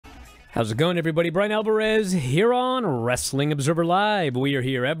How's it going, everybody? Bryan Alvarez here on Wrestling Observer Live. We are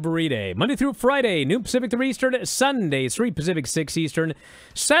here every day, Monday through Friday, noon Pacific 3 Eastern, Sundays 3 Pacific 6 Eastern,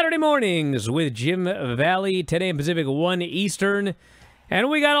 Saturday mornings with Jim Valley, 10 a.m. Pacific 1 Eastern. And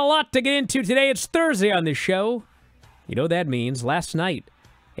we got a lot to get into today. It's Thursday on this show. You know what that means. Last night,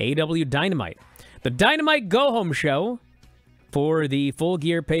 AEW Dynamite. The Dynamite Go-Home Show for the Full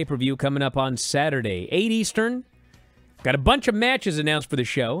Gear pay-per-view coming up on Saturday, 8 Eastern. Got a bunch of matches announced for the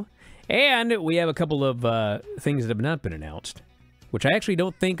show. And we have a couple of things that have not been announced, which I actually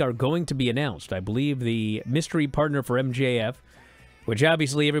don't think are going to be announced. I believe the mystery partner for MJF, which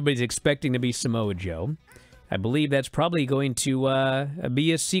obviously everybody's expecting to be Samoa Joe, I believe that's probably going to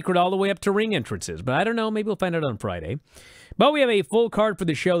be a secret all the way up to ring entrances. But I don't know. Maybe we'll find out on Friday. But we have a full card for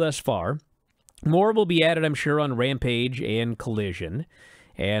the show thus far. More will be added, I'm sure, on Rampage and Collision.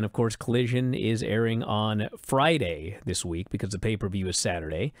 And, of course, Collision is airing on Friday this week because the pay-per-view is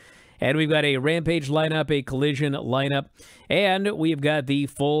Saturday. And we've got a Rampage lineup, a Collision lineup, and we've got the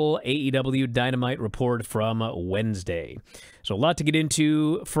full AEW Dynamite report from Wednesday. So a lot to get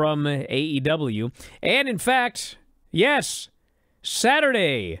into from AEW. And in fact, yes,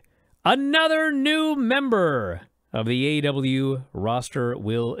 Saturday, another new member of the AEW roster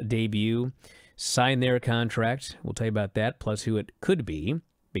will debut, sign their contract. We'll tell you about that, plus who it could be,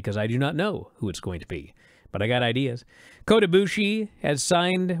 because I do not know who it's going to be. But I got ideas. Kota Ibushi has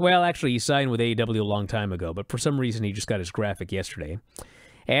signed, well, actually, he signed with AEW a long time ago, but for some reason, he just got his graphic yesterday.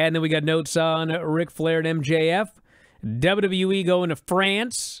 And then we got notes on Ric Flair and MJF. WWE going to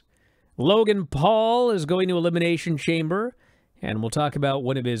France. Logan Paul is going to Elimination Chamber. And we'll talk about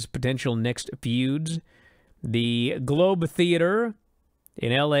one of his potential next feuds. The Globe Theater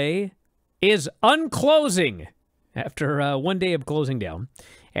in L.A. is unclosing after one day of closing down.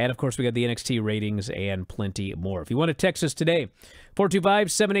 And, of course, we got the NXT ratings and plenty more. If you want to text us today,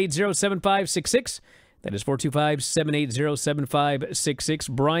 425-780-7566. That is 425-780-7566.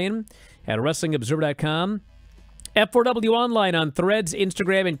 Bryan at WrestlingObserver.com. F4W Online on Threads,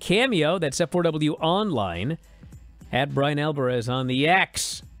 Instagram, and Cameo. That's F4W Online. At Bryan Alvarez on the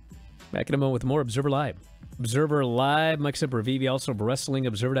X. Back in a moment with more Observer Live. Observer Live, Mike Sempervive, also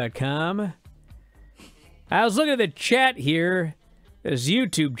WrestlingObserver.com. I was looking at the chat here. There's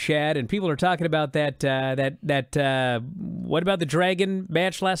YouTube chat, and people are talking about that, what about the Dragon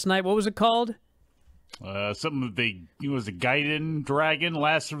match last night? What was it called? Something of the, it was a Gaiden Dragon,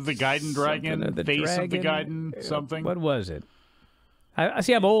 Last of the Gaiden Dragon, of the Face Dragon, of the Gaiden, something. What was it? I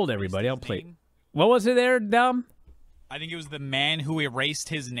see I'm old, everybody. I'll play. What was it there, Dom? I think it was the man who erased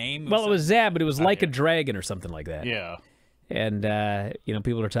his name. Well, it was that, but it was like a dragon or something like that. Yeah. And,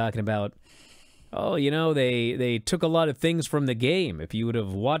 people are talking about, oh, they took a lot of things from the game. If you would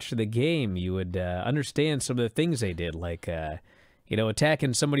have watched the game, you would understand some of the things they did, like,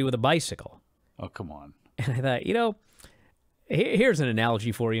 attacking somebody with a bicycle. Oh, come on. And I thought, here's an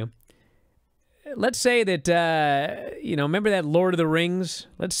analogy for you. Let's say that, remember that Lord of the Rings?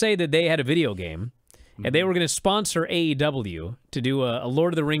 Let's say that they had a video game, and they were going to sponsor AEW to do a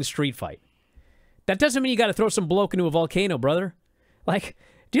Lord of the Rings street fight. That doesn't mean you got to throw some bloke into a volcano, brother. Like,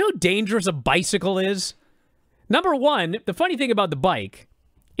 do you know how dangerous a bicycle is? Number one, the funny thing about the bike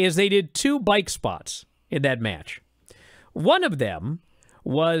is they did 2 bike spots in that match. One of them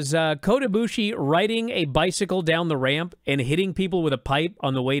was Kota Ibushi riding a bicycle down the ramp and hitting people with a pipe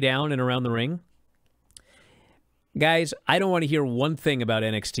on the way down and around the ring. Guys, I don't want to hear one thing about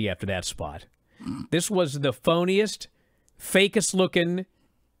NXT after that spot. This was the phoniest, fakest-looking,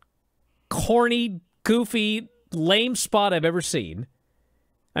 corny, goofy, lame spot I've ever seen.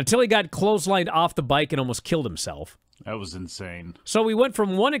 Until he got clotheslined off the bike and almost killed himself. That was insane. So we went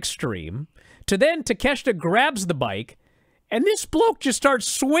from one extreme to then Takeshita grabs the bike, and this bloke just starts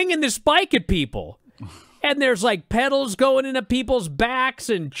swinging this bike at people. And there's like pedals going into people's backs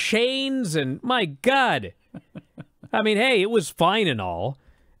and chains, and my God. I mean, hey, it was fine and all,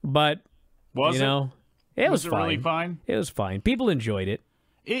 but, was it was fine. Really fine? It was fine. People enjoyed it.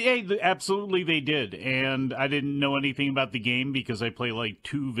 Absolutely, they did. And I didn't know anything about the game because I play like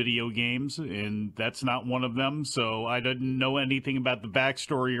 2 video games, and that's not one of them. So I didn't know anything about the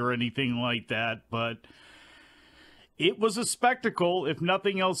backstory or anything like that. But it was a spectacle. If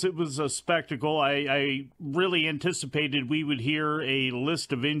nothing else, it was a spectacle. I really anticipated we would hear a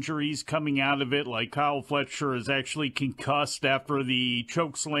list of injuries coming out of it, like Kyle Fletcher is actually concussed after the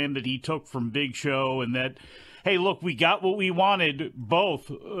chokeslam that he took from Big Show, and that, hey, look, we got what we wanted,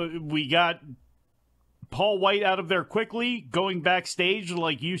 both. We got Paul White out of there quickly, going backstage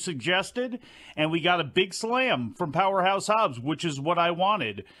like you suggested, and we got a big slam from Powerhouse Hobbs, which is what I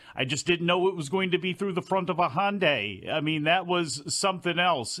wanted. I just didn't know it was going to be through the front of a Hyundai. I mean, that was something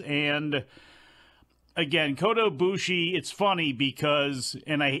else. And again, Kota Ibushi, it's funny because,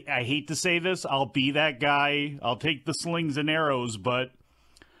 and I hate to say this, I'll be that guy. I'll take the slings and arrows, but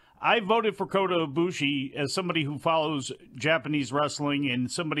I voted for Kota Ibushi as somebody who follows Japanese wrestling and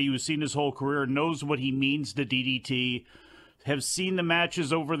somebody who's seen his whole career, knows what he means to DDT, have seen the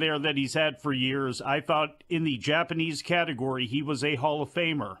matches over there that he's had for years. I thought in the Japanese category, he was a Hall of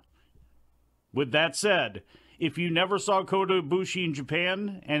Famer. With that said, if you never saw Kota Ibushi in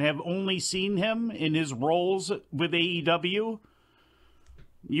Japan and have only seen him in his roles with AEW,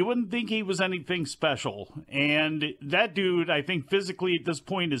 you wouldn't think he was anything special. And that dude, I think physically at this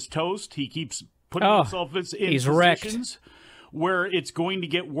point is toast. He keeps putting himself in positions wrecked, where it's going to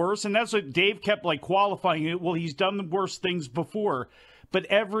get worse. And that's what Dave kept like qualifying it. Well, he's done the worst things before. But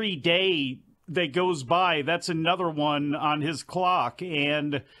every day that goes by, that's another one on his clock.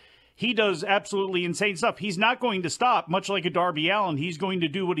 And he does absolutely insane stuff. He's not going to stop, much like a Darby Allin. He's going to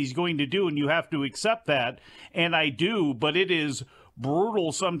do what he's going to do, and you have to accept that. And I do, but it is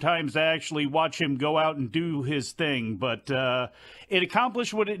brutal sometimes to actually watch him go out and do his thing. But it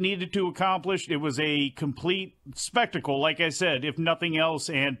accomplished what it needed to accomplish. It was a complete spectacle, like I said, if nothing else,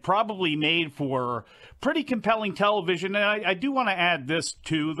 and probably made for pretty compelling television. And I do want to add this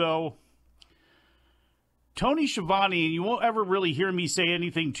too, though. Tony Schiavone, and you won't ever really hear me say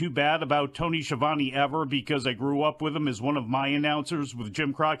anything too bad about Tony Schiavone ever, because I grew up with him as one of my announcers with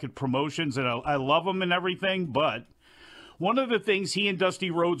Jim Crockett Promotions, and I love him and everything, but one of the things he and Dusty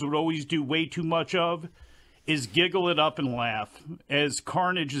Rhodes would always do way too much of is giggle it up and laugh as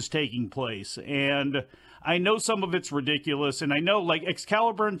carnage is taking place. And I know some of it's ridiculous, and I know, like,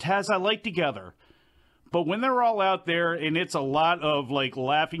 Excalibur and Taz I like together. But when they're all out there and it's a lot of, like,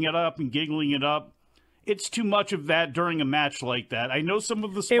 laughing it up and giggling it up, it's too much of that during a match like that. I know some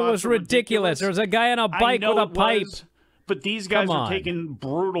of the spots It was ridiculous. There was a guy on a bike with a pipe. But these guys are taking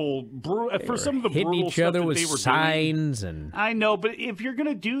brutal for some of the hitting brutal each stuff other that with they were signs doing. and I know, but if you're going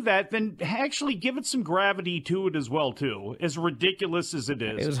to do that, then actually give it some gravity to it as well, too. As ridiculous as it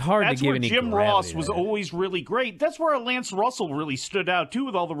is, it was hard That's to give where any Jim gravity Ross to was that. always really great. That's where Lance Russell really stood out too,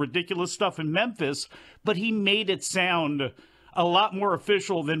 with all the ridiculous stuff in Memphis. But he made it sound a lot more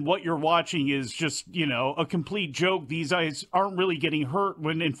official than what you're watching is just, you know, a complete joke. These guys aren't really getting hurt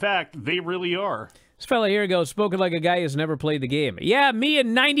when, in fact, they really are. This fella here goes, spoken like a guy who's never played the game. Yeah, me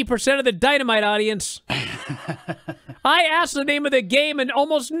and 90% of the Dynamite audience. I asked the name of the game, and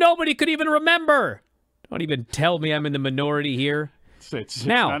almost nobody could even remember. Don't even tell me I'm in the minority here. It's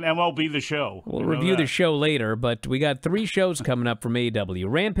now, not MLB The Show. We'll review the show later, but we got 3 shows coming up from AEW.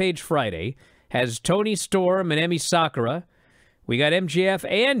 Rampage Friday has Tony Storm and Emi Sakura. We got MJF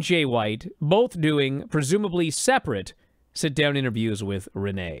and Jay White both doing presumably separate sit-down interviews with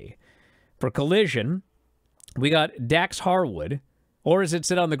Renee. For Collision, we got Dax Harwood, or as it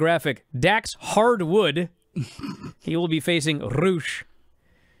said on the graphic, Dax Hardwood. He will be facing Roosh.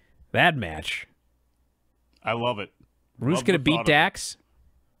 That match. I love it. Roosh going to beat Dax?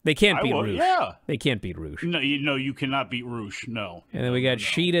 They can't beat Roosh. Yeah. They can't beat Roosh. No, you cannot beat Roosh. No. And then we got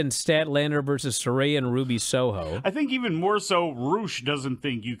Sheeta and Statlander versus Saraya and Ruby Soho. I think even more so, Roosh doesn't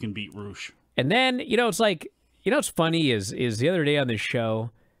think you can beat Roosh. And then, you know, it's like, you know what's funny is the other day on this show,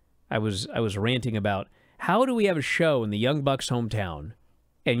 I was ranting about how do we have a show in the Young Bucks' hometown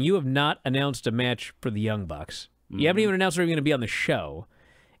and you have not announced a match for the Young Bucks. You haven't even announced they're going to be on the show.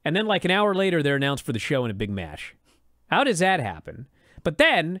 And then like an hour later, they're announced for the show in a big match. How does that happen? But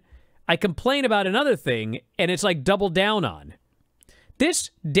then I complain about another thing, and it's like double down on. This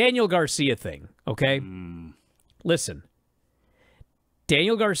Daniel Garcia thing, okay? Listen.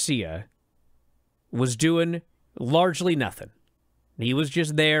 Daniel Garcia was doing largely nothing. He was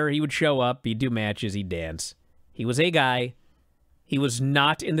just there. He would show up. He'd do matches. He'd dance. He was a guy. He was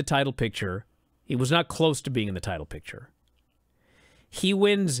not in the title picture. He was not close to being in the title picture. He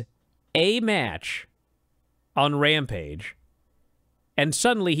wins a match on Rampage, and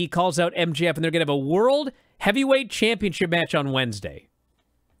suddenly he calls out MJF, and they're going to have a World Heavyweight Championship match on Wednesday.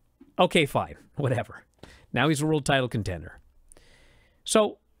 Okay, fine. Whatever. Now he's a world title contender.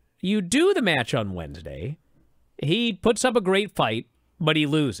 So you do the match on Wednesday. He puts up a great fight, but he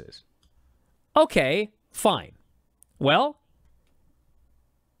loses. Okay, fine. Well,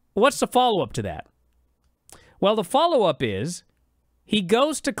 what's the follow-up to that? Well, the follow-up is he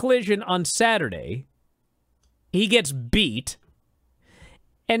goes to Collision on Saturday. He gets beat.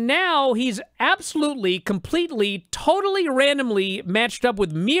 And now he's absolutely, completely, totally randomly matched up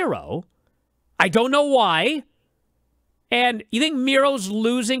with Miro. I don't know why. And you think Miro's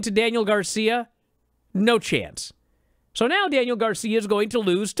losing to Daniel Garcia? No chance. So now Daniel Garcia is going to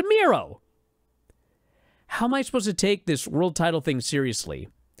lose to Miro. How am I supposed to take this world title thing seriously?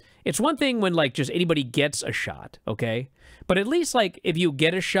 It's one thing when, like, just anybody gets a shot, okay? But at least, like, if you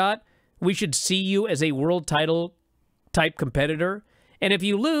get a shot, we should see you as a world title type competitor. And if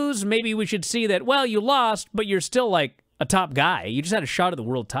you lose, maybe we should see that, well, you lost, but you're still, like, a top guy. You just had a shot at the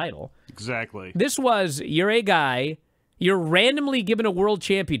world title. Exactly. This was, you're a guy, you're randomly given a world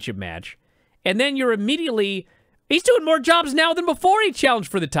championship match, and then you're immediately, he's doing more jobs now than before he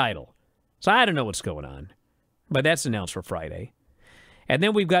challenged for the title. So I don't know what's going on. But that's announced for Friday. And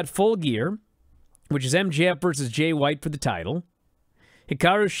then we've got Full Gear, which is MJF versus Jay White for the title.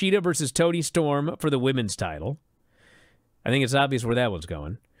 Hikaru Shida versus Toni Storm for the women's title. I think it's obvious where that one's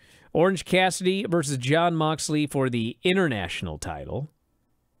going. Orange Cassidy versus Jon Moxley for the international title.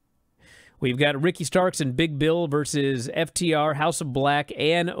 We've got Ricky Starks and Big Bill versus FTR, House of Black,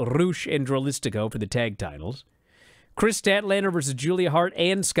 and Rush and Drolistico for the tag titles. Chris Statlander versus Julia Hart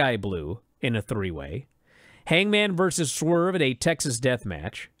and Sky Blue in a three-way. Hangman versus Swerve in a Texas death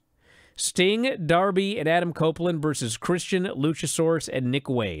match. Sting, Darby, and Adam Copeland versus Christian, Luchasaurus, and Nick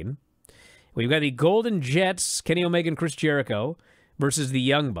Wayne. We've got the Golden Jets, Kenny Omega and Chris Jericho, versus the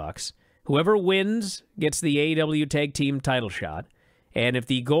Young Bucks. Whoever wins gets the AEW Tag Team title shot. And if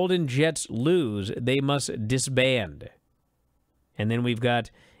the Golden Jets lose, they must disband. And then we've got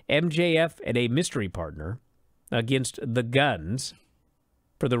MJF and a mystery partner against the Guns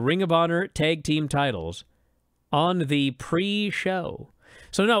for the Ring of Honor Tag Team titles on the pre-show.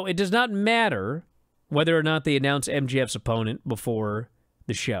 So no, it does not matter whether or not they announce MJF's opponent before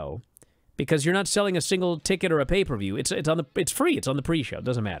the show, because you're not selling a single ticket or a pay-per-view. It's free. It's on the pre-show. It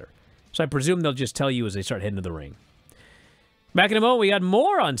doesn't matter. So I presume they'll just tell you as they start heading to the ring. Back in a moment, we got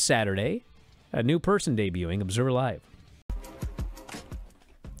more on Saturday. A new person debuting, Observer Live.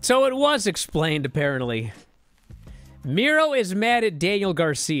 So it was explained, apparently. Miro is mad at Daniel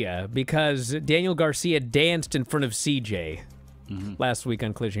Garcia because Daniel Garcia danced in front of CJ last week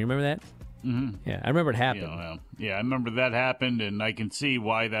on Collision. You remember that? Yeah, I remember it happened. Yeah, I remember that happened, and I can see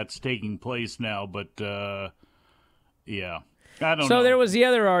why that's taking place now, but, yeah. I don't know. So there was the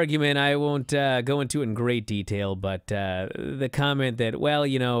other argument. I won't go into it in great detail, but the comment that, well,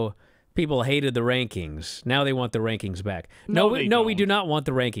 you know, people hated the rankings. Now they want the rankings back. No, we do not want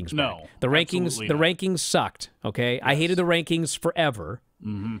the rankings back. The rankings sucked, okay? Yes. I hated the rankings forever.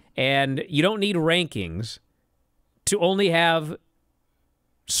 And you don't need rankings to only have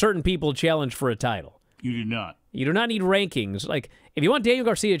certain people challenge for a title. You do not. You do not need rankings. Like, if you want Daniel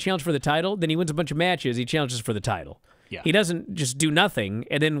Garcia to challenge for the title, then he wins a bunch of matches, he challenges for the title. Yeah. He doesn't just do nothing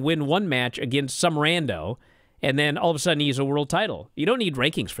and then win one match against some rando, and then all of a sudden he's a world title. You don't need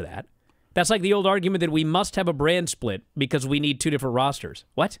rankings for that. That's like the old argument that we must have a brand split because we need two different rosters.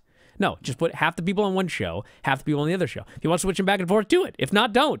 What? No, just put half the people on one show, half the people on the other show. If you want to switch them back and forth, do it. If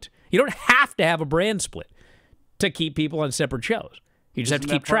not, don't. You don't have to have a brand split to keep people on separate shows. You just have to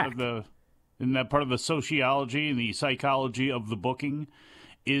keep track. Isn't that part of the sociology and the psychology of the booking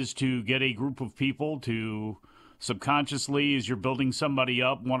is to get a group of people to subconsciously, as you're building somebody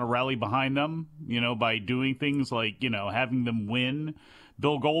up, want to rally behind them, you know, by doing things like, you know, having them win.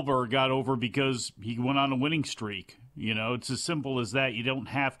 Bill Goldberg got over because he went on a winning streak. You know, it's as simple as that. You don't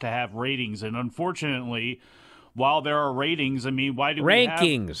have to have ratings. And unfortunately, while there are ratings, I mean, why do we have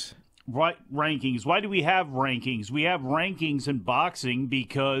rankings? Why do we have rankings? We have rankings in boxing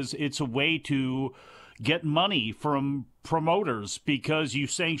because it's a way to get money from promoters, because you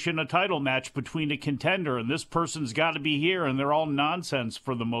sanction a title match between a contender and this person's got to be here, and they're all nonsense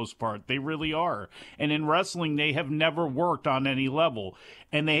for the most part. They really are. And in wrestling, they have never worked on any level,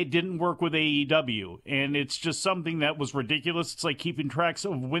 and they didn't work with AEW. And it's just something that was ridiculous. It's like keeping tracks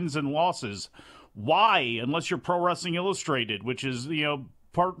of wins and losses. Why? Unless you're Pro Wrestling Illustrated, which is, you know,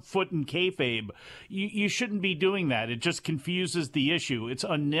 part foot and kayfabe. You shouldn't be doing that. It just confuses the issue. It's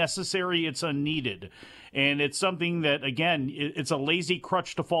unnecessary. It's unneeded. And it's something that, again, it's a lazy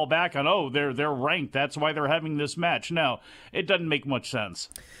crutch to fall back on. Oh, they're ranked. That's why they're having this match. No, it doesn't make much sense.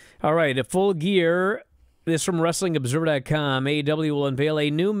 All right, at Full Gear, this from WrestlingObserver.com, AEW will unveil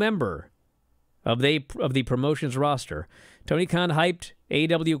a new member of the promotion's roster. Tony Khan hyped,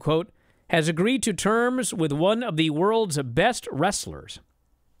 AEW, quote, has agreed to terms with one of the world's best wrestlers.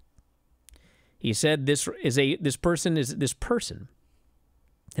 He said this person,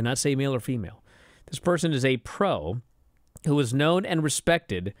 cannot say male or female. This person is a pro who is known and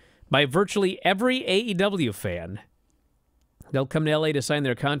respected by virtually every AEW fan. They'll come to LA to sign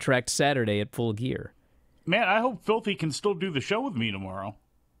their contract Saturday at Full Gear. Man, I hope Filthy can still do the show with me tomorrow.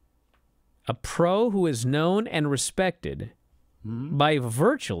 A pro who is known and respected by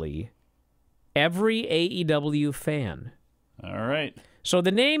virtually every AEW fan. All right. So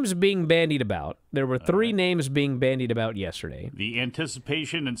the names being bandied about, there were three names being bandied about yesterday. The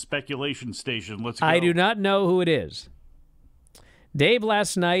anticipation and speculation station. Let's go. I do not know who it is. Dave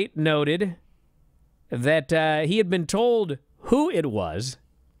last night noted that he had been told who it was,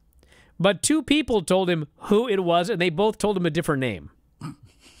 but two people told him who it was, and they both told him a different name.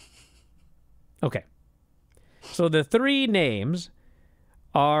 Okay. So the three names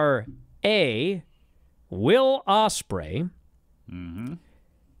are A, Will Ospreay,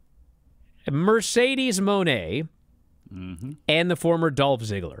 Mercedes Moné, and the former Dolph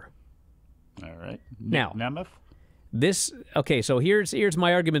Ziggler. All right. Now, Nemeth? So here's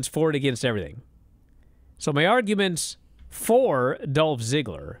my arguments for and against everything. So my arguments for Dolph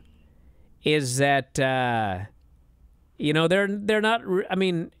Ziggler is that they're not. I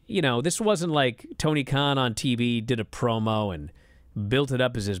mean, this wasn't like Tony Khan on TV did a promo and built it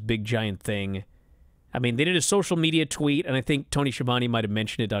up as this big giant thing. I mean, they did a social media tweet, and I think Tony Schiavone might have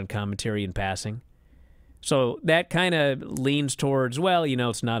mentioned it on commentary in passing. So that kind of leans towards,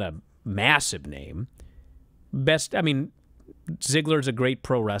 it's not a massive name. Ziggler's a great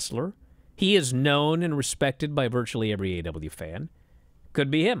pro wrestler. He is known and respected by virtually every AEW fan.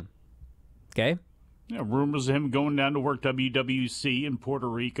 Could be him. Okay? Yeah, rumors of him going down to work WWC in Puerto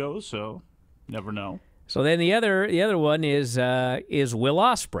Rico, so never know. So then the other one is Will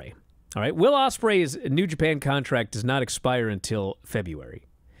Ospreay. All right, Will Ospreay's New Japan contract does not expire until February.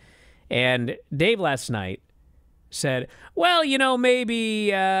 And Dave last night said,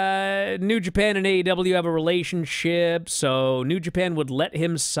 maybe New Japan and AEW have a relationship, so New Japan would let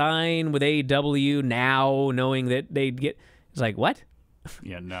him sign with AEW now, knowing that they'd get... It's like, what?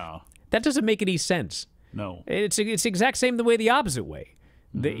 Yeah, no. That doesn't make any sense. No. It's the exact same the way the opposite way.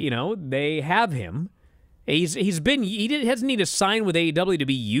 They have him. He doesn't need to sign with AEW to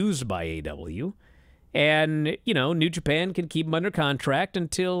be used by AEW. And, New Japan can keep him under contract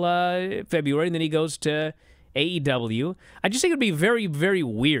until February, and then he goes to AEW. I just think it would be very, very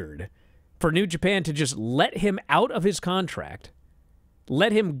weird for New Japan to just let him out of his contract,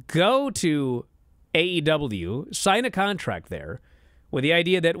 let him go to AEW, sign a contract there, with the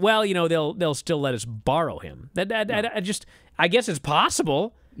idea that, they'll still let us borrow him. I guess it's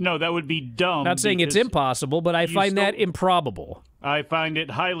possible. No, that would be dumb. Not saying it's impossible, but I find that improbable. I find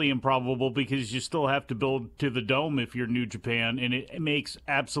it highly improbable because you still have to build to the dome if you're New Japan, and it makes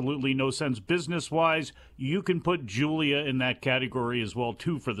absolutely no sense business-wise. You can put Julia in that category as well,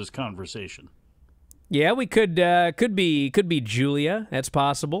 too, for this conversation. Yeah, we could be Julia. That's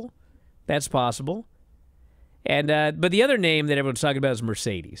possible. And but the other name that everyone's talking about is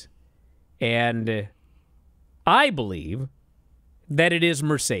Mercedes, and I believe that it is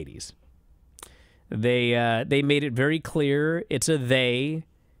Mercedes. They made it very clear it's a they.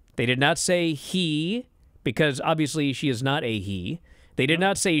 They did not say he, because obviously she is not a he. They did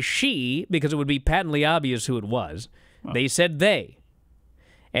not say she, because it would be patently obvious who it was. They said they.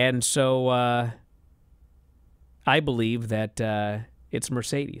 And so I believe that it's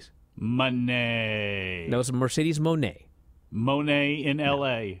Mercedes. Monet. No, it's Mercedes Moné. Monet in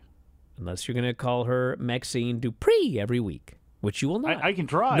L.A. Unless you're going to call her Maxine Dupree every week, which you will not. I can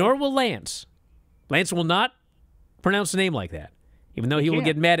try. Nor will Lance. Lance will not pronounce a name like that, even though he will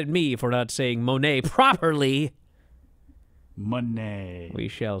get mad at me for not saying Monet properly. Monet. We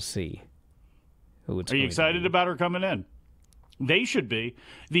shall see. Are you excited about her coming in? They should be.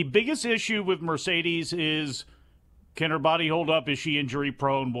 The biggest issue with Mercedes is, can her body hold up? Is she injury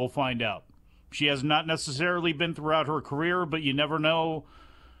prone? We'll find out. She has not necessarily been throughout her career, but you never know.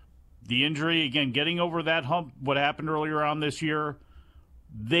 The injury, again, getting over that hump, what happened earlier on this year,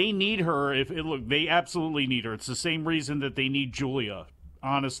 they need her. They absolutely need her. It's the same reason that they need Julia,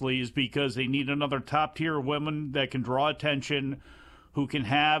 honestly, is because they need another top-tier woman that can draw attention, who can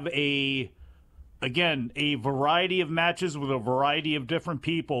have a variety of matches with a variety of different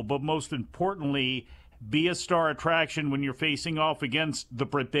people, but most importantly, be a star attraction when you're facing off against the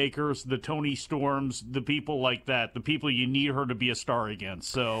Britt Bakers, the Tony Storms, the people like that, the people you need her to be a star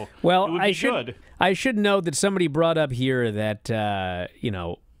against. So, well, I should note that somebody brought up here that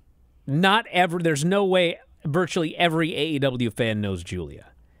there's no way virtually every AEW fan knows Julia,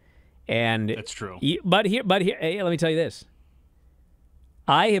 and that's true. But here, hey, let me tell you this: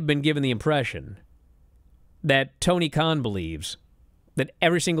 I have been given the impression that Tony Khan believes that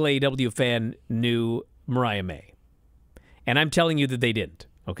every single AEW fan knew Mariah May. And I'm telling you that they didn't,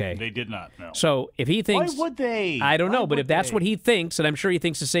 okay? They did not, no. So if he thinks... Why would they? I don't know, but if that's what he thinks, and I'm sure he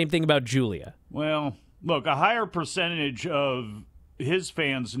thinks the same thing about Julia. Well, look, a higher percentage of his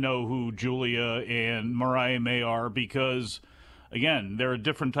fans know who Julia and Mariah May are because, again, they're a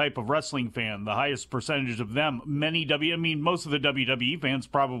different type of wrestling fan. The highest percentage of them, most of the WWE fans,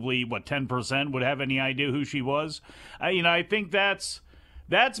 probably, 10% would have any idea who she was. I think that's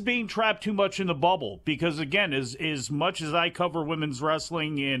being trapped too much in the bubble because, again, as much as I cover women's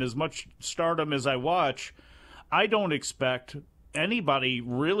wrestling and as much Stardom as I watch, I don't expect anybody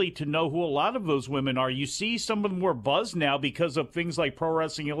really to know who a lot of those women are. You see some of them more buzz now because of things like Pro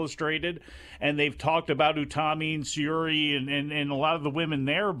Wrestling Illustrated, and they've talked about Utami and Syuri and a lot of the women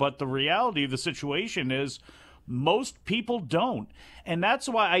there, but the reality of the situation is most people don't. And that's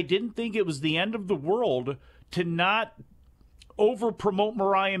why I didn't think it was the end of the world to not over-promote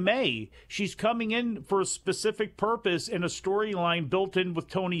Mariah May. She's coming in for a specific purpose and a storyline built in with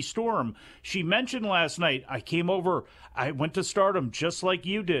Toni Storm. She mentioned last night, I went to Stardom just like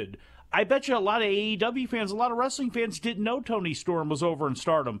you did. I bet you a lot of AEW fans, a lot of wrestling fans didn't know Toni Storm was over in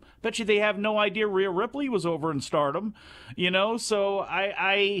Stardom. Bet you they have no idea Rhea Ripley was over in Stardom. So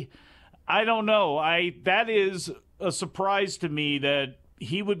I don't know. That is a surprise to me that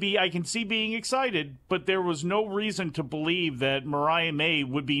he would be, I can see being excited, but there was no reason to believe that Mariah May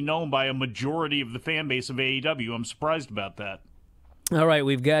would be known by a majority of the fan base of AEW. I'm surprised about that. All right,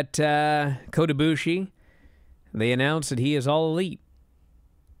 we've got Kota Ibushi. They announced that he is All Elite,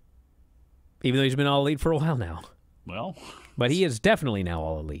 even though he's been All Elite for a while now. Well, but he is definitely now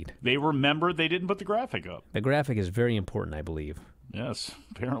All Elite. They remembered they didn't put the graphic up. The graphic is very important, I believe. Yes,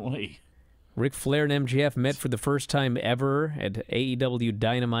 apparently. Ric Flair and MJF met for the first time ever at AEW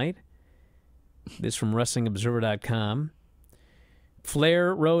Dynamite. This from WrestlingObserver.com.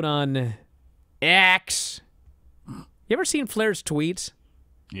 Flair wrote on X. You ever seen Flair's tweets?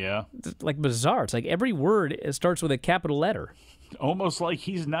 Yeah. It's like bizarre. It's like every word starts with a capital letter. Almost like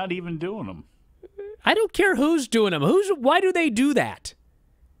he's not even doing them. I don't care who's doing them. Why do they do that?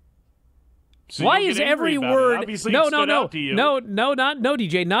 So why is every word no,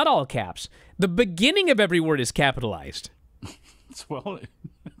 DJ, not all caps. The beginning of every word is capitalized.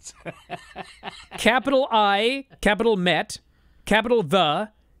 Capital I, capital Met, capital The,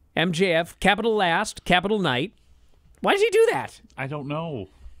 MJF, capital Last, capital Night. Why does he do that? I don't know.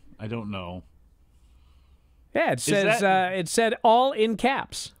 Yeah, it says it said all in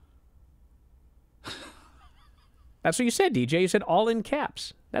caps. That's what you said, DJ. You said all in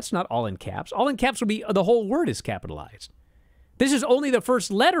caps. That's not all in caps. All in caps would be the whole word is capitalized. This is only the first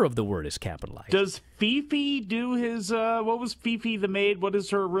letter of the word is capitalized. Does Fifi do his, what was Fifi the maid? What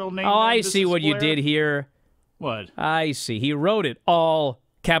is her real name? Oh, I see what you did here. What? I see. He wrote it all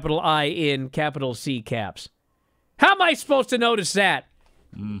capital I in capital C caps. How am I supposed to notice that?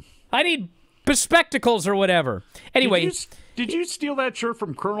 I need spectacles or whatever. Anyway. Did you steal that shirt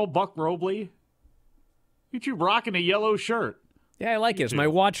from Colonel Buck Robley? You rocking a yellow shirt. Yeah, I like it. It's my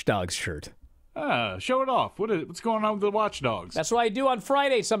Watchdogs shirt. Show it off. What's going on with the Watchdogs? That's what I do on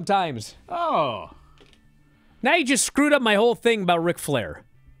Friday sometimes. Oh. Now you just screwed up my whole thing about Ric Flair.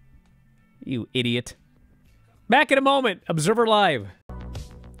 You idiot. Back in a moment. Observer Live.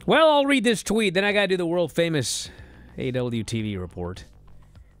 Well, I'll read this tweet, then I gotta do the world-famous AWTV report.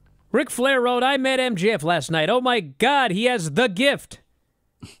 Ric Flair wrote, I met MJF last night. Oh my God, he has the gift.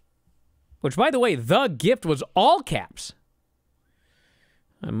 Which, by the way, the gift was all caps.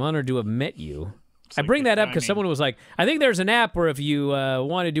 I'm honored to have met you. I bring that up because someone was like, I think there's an app where if you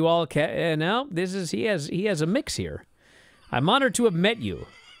want to do all caps. No, he has a mix here. I'm honored to have met you.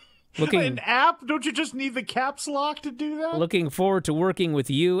 An app? Don't you just need the caps lock to do that? Looking forward to working with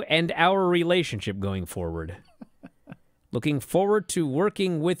you and our relationship going forward. Looking forward to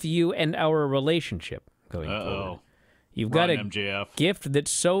working with you and our relationship going forward. You've got a MJF. gift that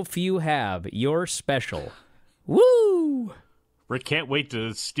so few have. You're special. Woo! Rick can't wait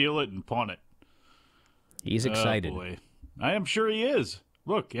to steal it and pawn it. He's excited. Oh, boy. I am sure he is.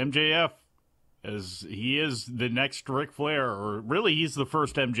 Look, MJF, as he is the next Ric Flair, or really he's the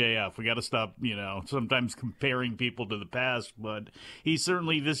first MJF. We got to stop, sometimes comparing people to the past, but he's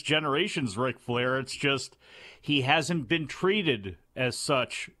certainly this generation's Ric Flair. It's just he hasn't been treated as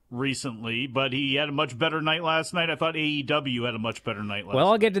such recently, but he had a much better night last night. I thought AEW had a much better night last night. Well,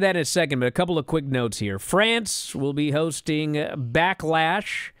 I'll get to that in a second, but a couple of quick notes here. France will be hosting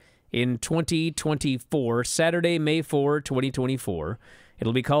Backlash in 2024, Saturday, May 4, 2024.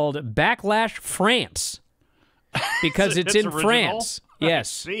 It'll be called Backlash France because it's in original? France.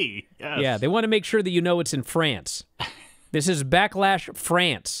 Yes. See. Yes. Yeah, they want to make sure that you know it's in France. This is Backlash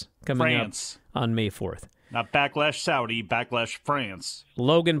France coming up on May 4th. Not Backlash Saudi, Backlash France.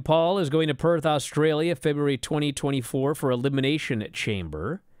 Logan Paul is going to Perth, Australia, February 2024 for Elimination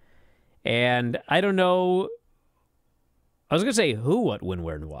Chamber. And I don't know I was going to say who, what, when,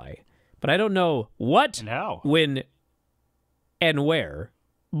 where, and why. But I don't know what, and how, when, and where.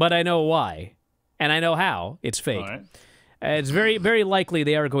 But I know why. And I know how. It's fake. All right. It's very, very likely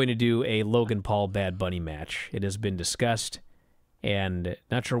they are going to do a Logan Paul Bad Bunny match. It has been discussed. And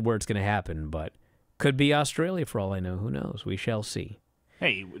not sure where it's going to happen, but could be Australia for all I know. Who knows? We shall see.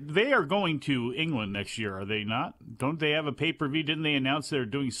 Hey, they are going to England next year, are they not? Don't they have a pay-per-view? Didn't they announce they're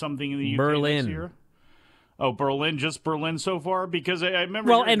doing something in the UK Berlin. next year? Oh, Berlin, just Berlin so far? Because I remember...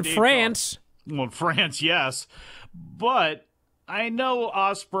 Well, and France. Well, France, yes. But I know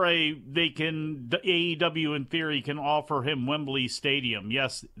Ospreay, the AEW in theory can offer him Wembley Stadium.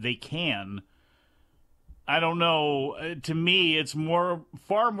 Yes, they can. I don't know. To me, it's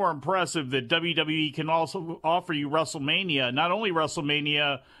far more impressive that WWE can also offer you WrestleMania. Not only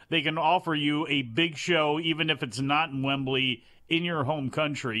WrestleMania, they can offer you a big show, even if it's not in Wembley, in your home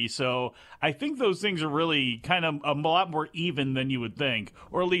country. So I think those things are really kind of a lot more even than you would think,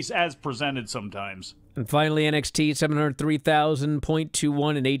 or at least as presented sometimes. And finally, NXT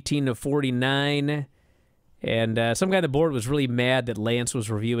 703,000.21 and 18-49. And some guy on the board was really mad that Lance was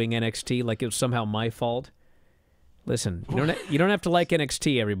reviewing NXT like it was somehow my fault. Listen, you don't have to like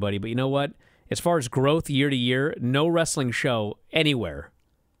NXT, everybody, but you know what? As far as growth year to year, no wrestling show anywhere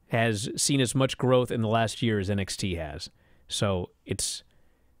has seen as much growth in the last year as NXT has. So it's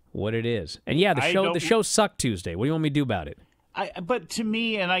what it is. And yeah, the show sucked Tuesday. What do you want me to do about it? But to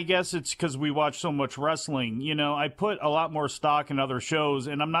me, and I guess it's because we watch so much wrestling, I put a lot more stock in other shows,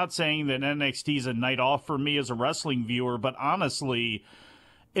 and I'm not saying that NXT is a night off for me as a wrestling viewer, but honestly,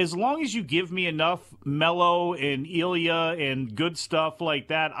 as long as you give me enough Mello and Ilya and good stuff like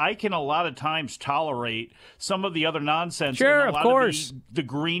that, I can a lot of times tolerate some of the other nonsense. Sure, and of course. The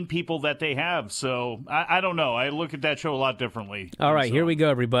green people that they have. So I don't know. I look at that show a lot differently. All right, here we go,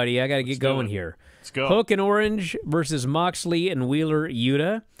 everybody. I got to get going here. Let's go. Hook and Orange versus Moxley and Wheeler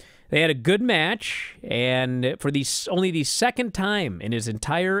Yuta. They had a good match, and for only the second time in his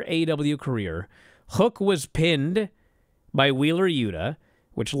entire AEW career, Hook was pinned by Wheeler Yuta,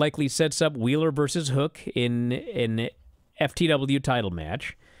 which likely sets up Wheeler versus Hook in an FTW title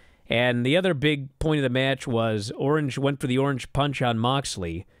match. And the other big point of the match was Orange went for the orange punch on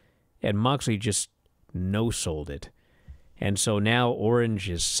Moxley, and Moxley just no-sold it. And so now Orange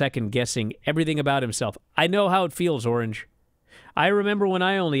is second-guessing everything about himself. I know how it feels, Orange. I remember when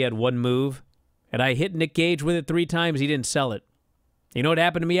I only had one move, and I hit Nick Gage with it 3 times. He didn't sell it. You know what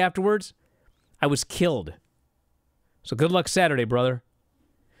happened to me afterwards? I was killed. So good luck Saturday, brother.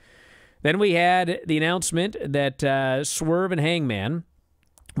 Then we had the announcement that Swerve and Hangman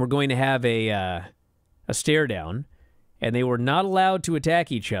were going to have a stare-down, and they were not allowed to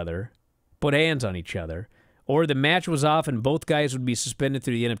attack each other, put hands on each other, or the match was off and both guys would be suspended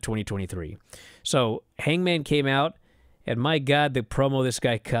through the end of 2023. So Hangman came out, and my God, the promo this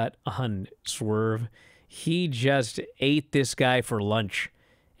guy cut on Swerve, he just ate this guy for lunch.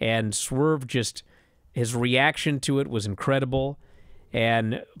 And Swerve his reaction to it was incredible.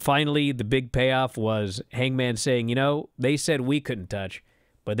 And finally, the big payoff was Hangman saying, they said we couldn't touch,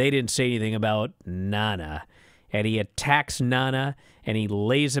 but they didn't say anything about Nana. And he attacks Nana, and he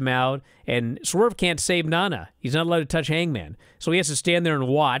lays him out. And Swerve can't save Nana. He's not allowed to touch Hangman. So he has to stand there and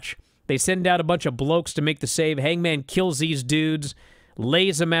watch. They send out a bunch of blokes to make the save. Hangman kills these dudes,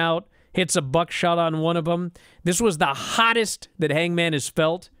 lays them out, hits a buckshot on one of them. This was the hottest that Hangman has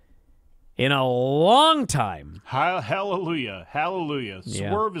felt in a long time. Hallelujah. Hallelujah.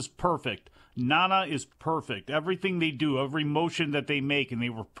 Yeah. Swerve is perfect. Nana is perfect. Everything they do, every motion that they make, and they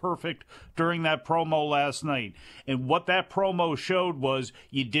were perfect during that promo last night. And what that promo showed was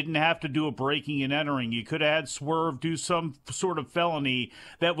you didn't have to do a breaking and entering. You could have had Swerve do some sort of felony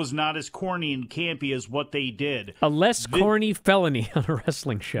that was not as corny and campy as what they did. A less corny felony on a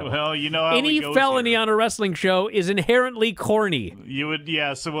wrestling show. Well, you know how any it goes felony here. On a wrestling show is inherently corny. You would,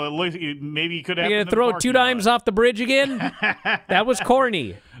 yeah. So maybe you could have. You're gonna throw 2 dimes off the bridge again? That was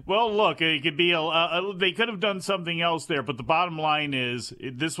corny. Well, look, it could be they could have done something else there, but the bottom line is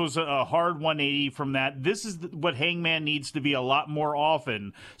this was a hard 180 from that. This is what Hangman needs to be a lot more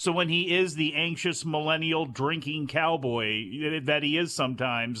often. So when he is the anxious millennial drinking cowboy that he is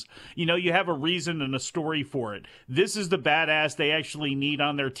sometimes, you have a reason and a story for it. This is the badass they actually need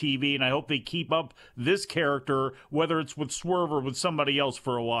on their TV, and I hope they keep up this character, whether it's with Swerve or with somebody else,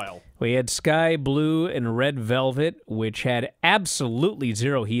 for a while. We had Sky Blue and Red Velvet, which had absolutely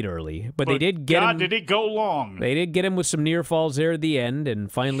zero heat early, but they did get him. Did it go long? They did get him with some near falls there at the end,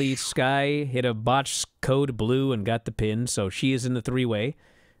 and finally Sky hit a botched code blue and got the pin, so she is in the 3-way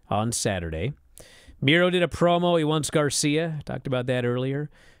on Saturday. Miro did a promo. He wants Garcia. Talked about that earlier.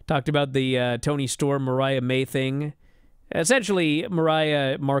 Talked about the Tony Storm, Mariah May thing. Essentially,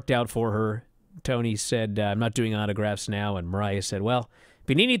 Mariah marked out for her. Tony said, I'm not doing autographs now. And Mariah said, well, if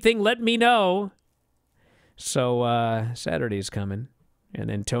you need anything, let me know. So Saturday's coming. And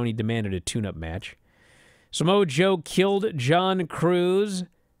then Tony demanded a tune-up match. Samoa Joe killed John Cruz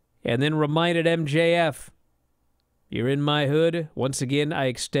and then reminded MJF, you're in my hood. Once again, I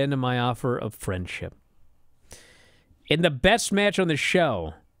extend my offer of friendship. In the best match on the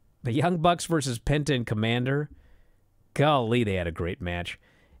show, the Young Bucks versus Penta and Commander, golly, they had a great match.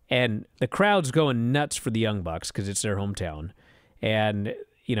 And the crowd's going nuts for the Young Bucks because it's their hometown. And,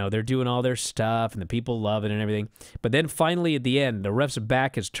 you know, they're doing all their stuff, and the people love it and everything. But then finally at the end, the ref's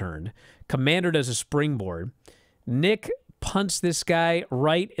back is turned. Commander does a springboard. Nick punts this guy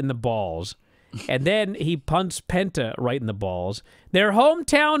right in the balls. And then he punts Penta right in the balls. Their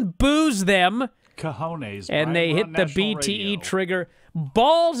hometown boos them. Cojones. And Brian, they we're hit on the national BTE radio. trigger.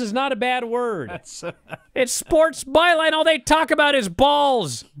 Balls is not a bad word. It's sports byline. All they talk about is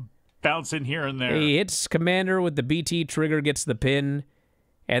balls. Bouncing here and there. He hits Commander with the BT trigger, gets the pin.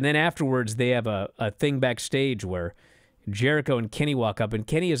 And then afterwards, they have a thing backstage where Jericho and Kenny walk up, and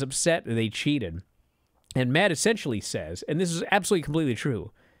Kenny is upset that they cheated. And Matt essentially says, and this is absolutely completely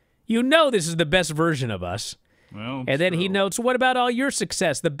true, you know this is the best version of us. Well, and then he notes, what about all your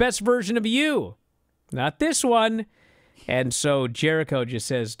success? The best version of you. Not this one. And so Jericho just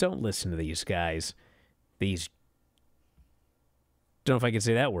says, don't listen to these guys. These, don't know if I can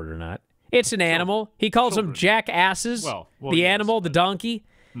say that word or not. It's an animal. He calls them jackasses. Well, the yes, animal, the donkey.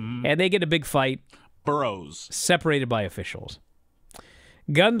 And they get a big fight. Burrows. Separated by officials.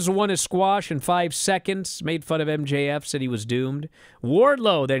 Guns won a squash in 5 seconds, made fun of MJF, said he was doomed.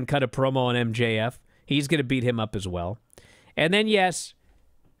 Wardlow then cut a promo on MJF. He's going to beat him up as well. And then, yes,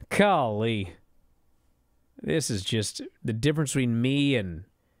 golly, this is just the difference between me and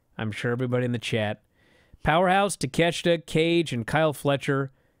I'm sure everybody in the chat. Powerhouse, Takeshita, Cage, and Kyle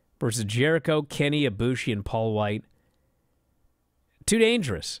Fletcher versus Jericho, Kenny, Ibushi, and Paul White. Too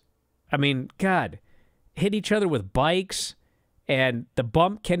dangerous. I mean, God, hit each other with bikes. And the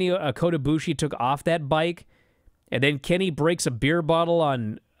bump Kenny Kota Ibushi took off that bike, and then Kenny breaks a beer bottle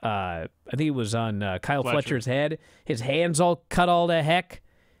on, I think it was on Kyle Fletcher's head. His hands all cut all to heck.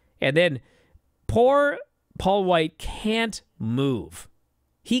 And then poor Paul White can't move.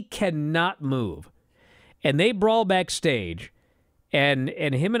 He cannot move. And they brawl backstage, and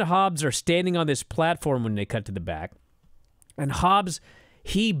him and Hobbs are standing on this platform when they cut to the back. And Hobbs,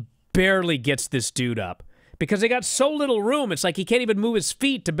 he barely gets this dude up. Because they got so little room, it's like he can't even move his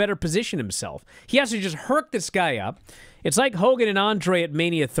feet to better position himself. He has to just herk this guy up. It's like Hogan and Andre at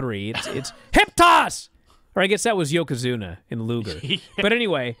Mania 3. It's hip toss! Or I guess that was Yokozuna in Luger. Yeah. But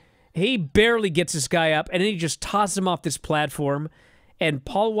anyway, he barely gets this guy up, and then he just tosses him off this platform. And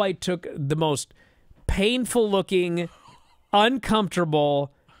Paul White took the most painful-looking,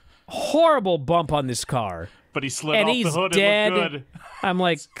 uncomfortable, horrible bump on this car. But he slid and off he's the hood dead. and looked good. I'm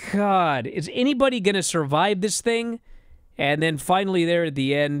like, God, is anybody going to survive this thing? And then finally there at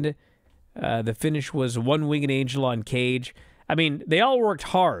the end, the finish was One Winged Angel on Cage. I mean, they all worked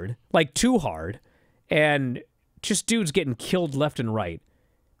hard, like too hard, and just dudes getting killed left and right.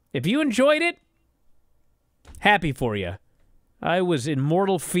 If you enjoyed it, happy for you. I was in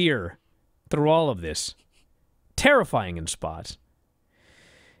mortal fear through all of this. Terrifying in spots.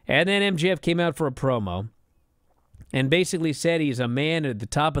 And then MJF came out for a promo and basically said he's a man at the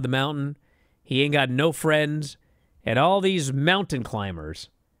top of the mountain. He ain't got no friends. And all these mountain climbers,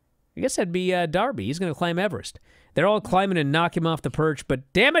 I guess that'd be Darby. He's going to climb Everest. They're all climbing and knock him off the perch,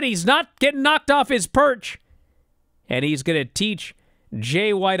 but damn it, he's not getting knocked off his perch. And he's going to teach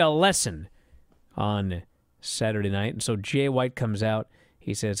Jay White a lesson on Saturday night. And so Jay White comes out.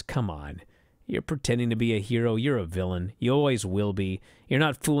 He says, come on. You're pretending to be a hero. You're a villain. You always will be. You're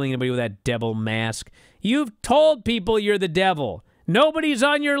not fooling anybody with that devil mask. You've told people you're the devil. Nobody's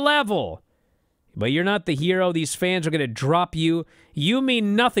on your level. But you're not the hero. These fans are going to drop you. You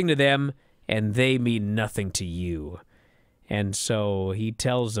mean nothing to them, and they mean nothing to you. And so he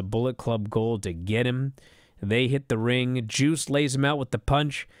tells the Bullet Club Gold to get him. They hit the ring. Juice lays him out with the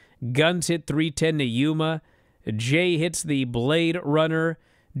punch. Guns hit 310 to Yuma. Jay hits the Blade Runner.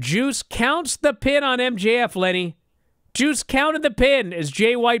 Juice counts the pin on MJF, Lenny. Juice counted the pin as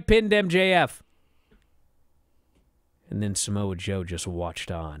Jay White pinned MJF. And then Samoa Joe just watched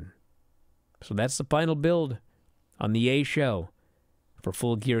on. So that's the final build on the A show for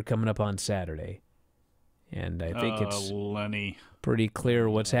Full Gear coming up on Saturday. And I think it's Lenny, pretty clear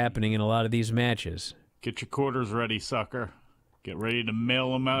what's happening in a lot of these matches. get your quarters ready, sucker. Get ready to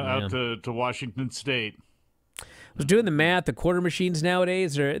mail them out to Washington State. I was doing the math. The quarter machines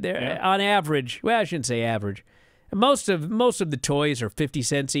nowadays, they're on average, well, I shouldn't say average. Most of the toys are 50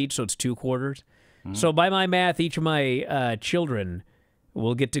 cents each, so it's 2 quarters. So by my math, each of my children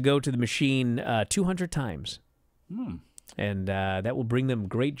will get to go to the machine 200 times. And that will bring them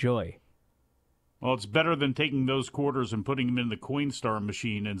great joy. Well, it's better than taking those quarters and putting them in the Coinstar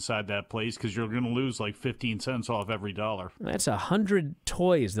machine inside that place because you're going to lose like 15 cents off every dollar. That's 100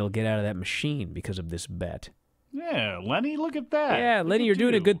 toys they'll get out of that machine because of this bet. Yeah, Lenny, look at that. Yeah, Lenny, you're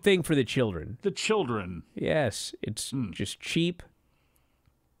doing a good thing for the children. The children. Yes, it's just cheap.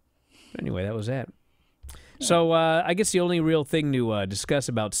 Anyway, that was that. So I guess the only real thing to discuss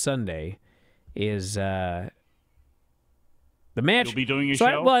about Sunday is the match. You'll be doing a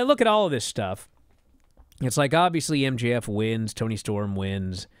show? I look at all of this stuff. It's like, obviously, MJF wins, Tony Storm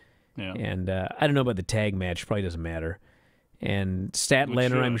wins, and I don't know about the tag match. Probably doesn't matter. And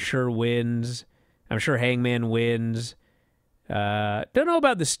Statlander, I'm sure, wins. I'm sure Hangman wins. Don't know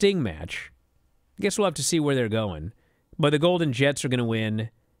about the Sting match. I guess we'll have to see where they're going. But the Golden Jets are going to win,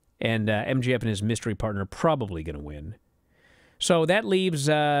 and MJF and his mystery partner are probably going to win. So that leaves...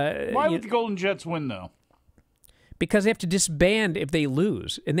 Why would the Golden Jets win, though? Because they have to disband if they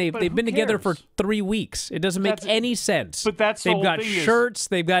lose. And they've been together for 3 weeks. It doesn't make any sense. But that's the they've whole got thing shirts,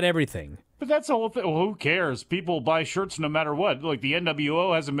 they've got everything. But that's the whole thing. Well, who cares? People buy shirts no matter what. Like, the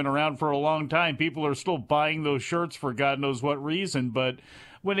NWO hasn't been around for a long time. People are still buying those shirts for God knows what reason. But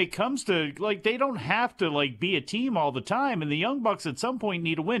when it comes to, like, they don't have to, like, be a team all the time. And the Young Bucks at some point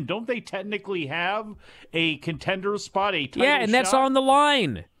need a win. Don't they technically have a contender spot, a title and that's on the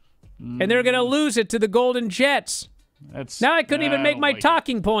line. And they're going to lose it to the Golden Jets. Now I couldn't even make my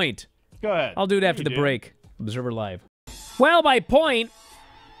talking point. Go ahead. I'll do it after the break. Observer Live. Well, my point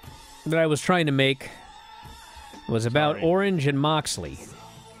that I was trying to make was about Orange and Moxley.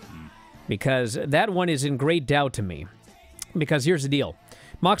 Because that one is in great doubt to me. Because here's the deal.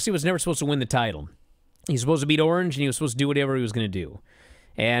 Moxley was never supposed to win the title. He's supposed to beat Orange, and he was supposed to do whatever he was going to do.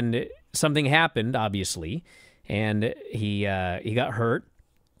 And something happened, obviously, and he got hurt.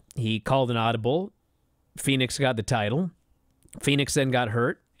 He called an audible. Phoenix got the title. Phoenix then got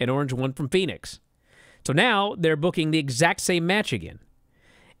hurt, and Orange won from Phoenix. So now they're booking the exact same match again.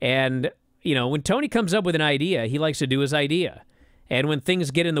 And, you know, when Tony comes up with an idea, he likes to do his idea. And when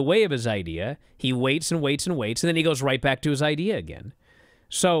things get in the way of his idea, he waits and waits and waits, and then he goes right back to his idea again.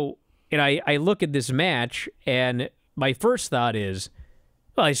 So, and I look at this match, and my first thought is,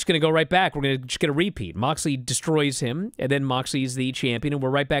 well, he's just going to go right back. We're just going to repeat. Moxley destroys him, and then Moxley's the champion, and we're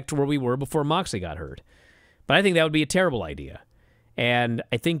right back to where we were before Moxley got hurt. But I think that would be a terrible idea. And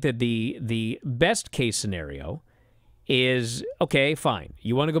I think that the best case scenario is, okay, fine.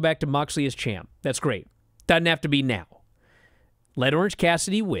 You want to go back to Moxley as champ. That's great. Doesn't have to be now. Let Orange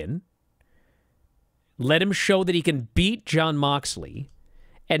Cassidy win. Let him show that he can beat Jon Moxley.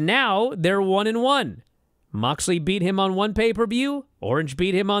 And now they're 1-1. Moxley beat him on one pay-per-view. Orange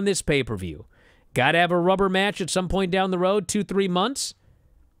beat him on this pay-per-view. Got to have a rubber match at some point down the road, 2-3 months.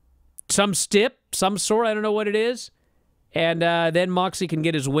 Some stip, some sort, I don't know what it is. And then Moxley can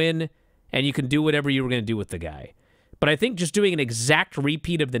get his win, and you can do whatever you were going to do with the guy. But I think just doing an exact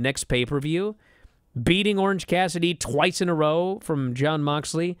repeat of the next pay-per-view, beating Orange Cassidy twice in a row from Jon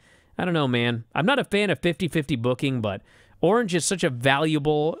Moxley, I don't know, man. I'm not a fan of 50-50 booking, but Orange is such a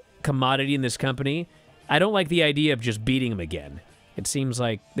valuable commodity in this company. I don't like the idea of just beating him again. It seems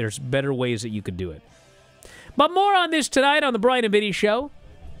like there's better ways that you could do it. But more on this tonight on the Bryan and Vinny Show.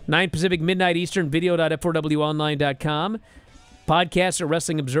 9 Pacific, midnight Eastern, video.f4wonline.com. Podcasts at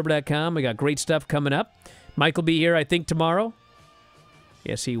WrestlingObserver.com. We got great stuff coming up. Mike will be here, I think, tomorrow.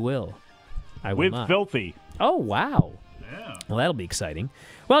 Yes, he will. I will not. With Filthy. Oh, wow. Yeah. Well, that'll be exciting.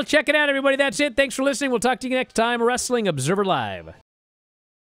 Well, check it out, everybody. That's it. Thanks for listening. We'll talk to you next time. Wrestling Observer Live.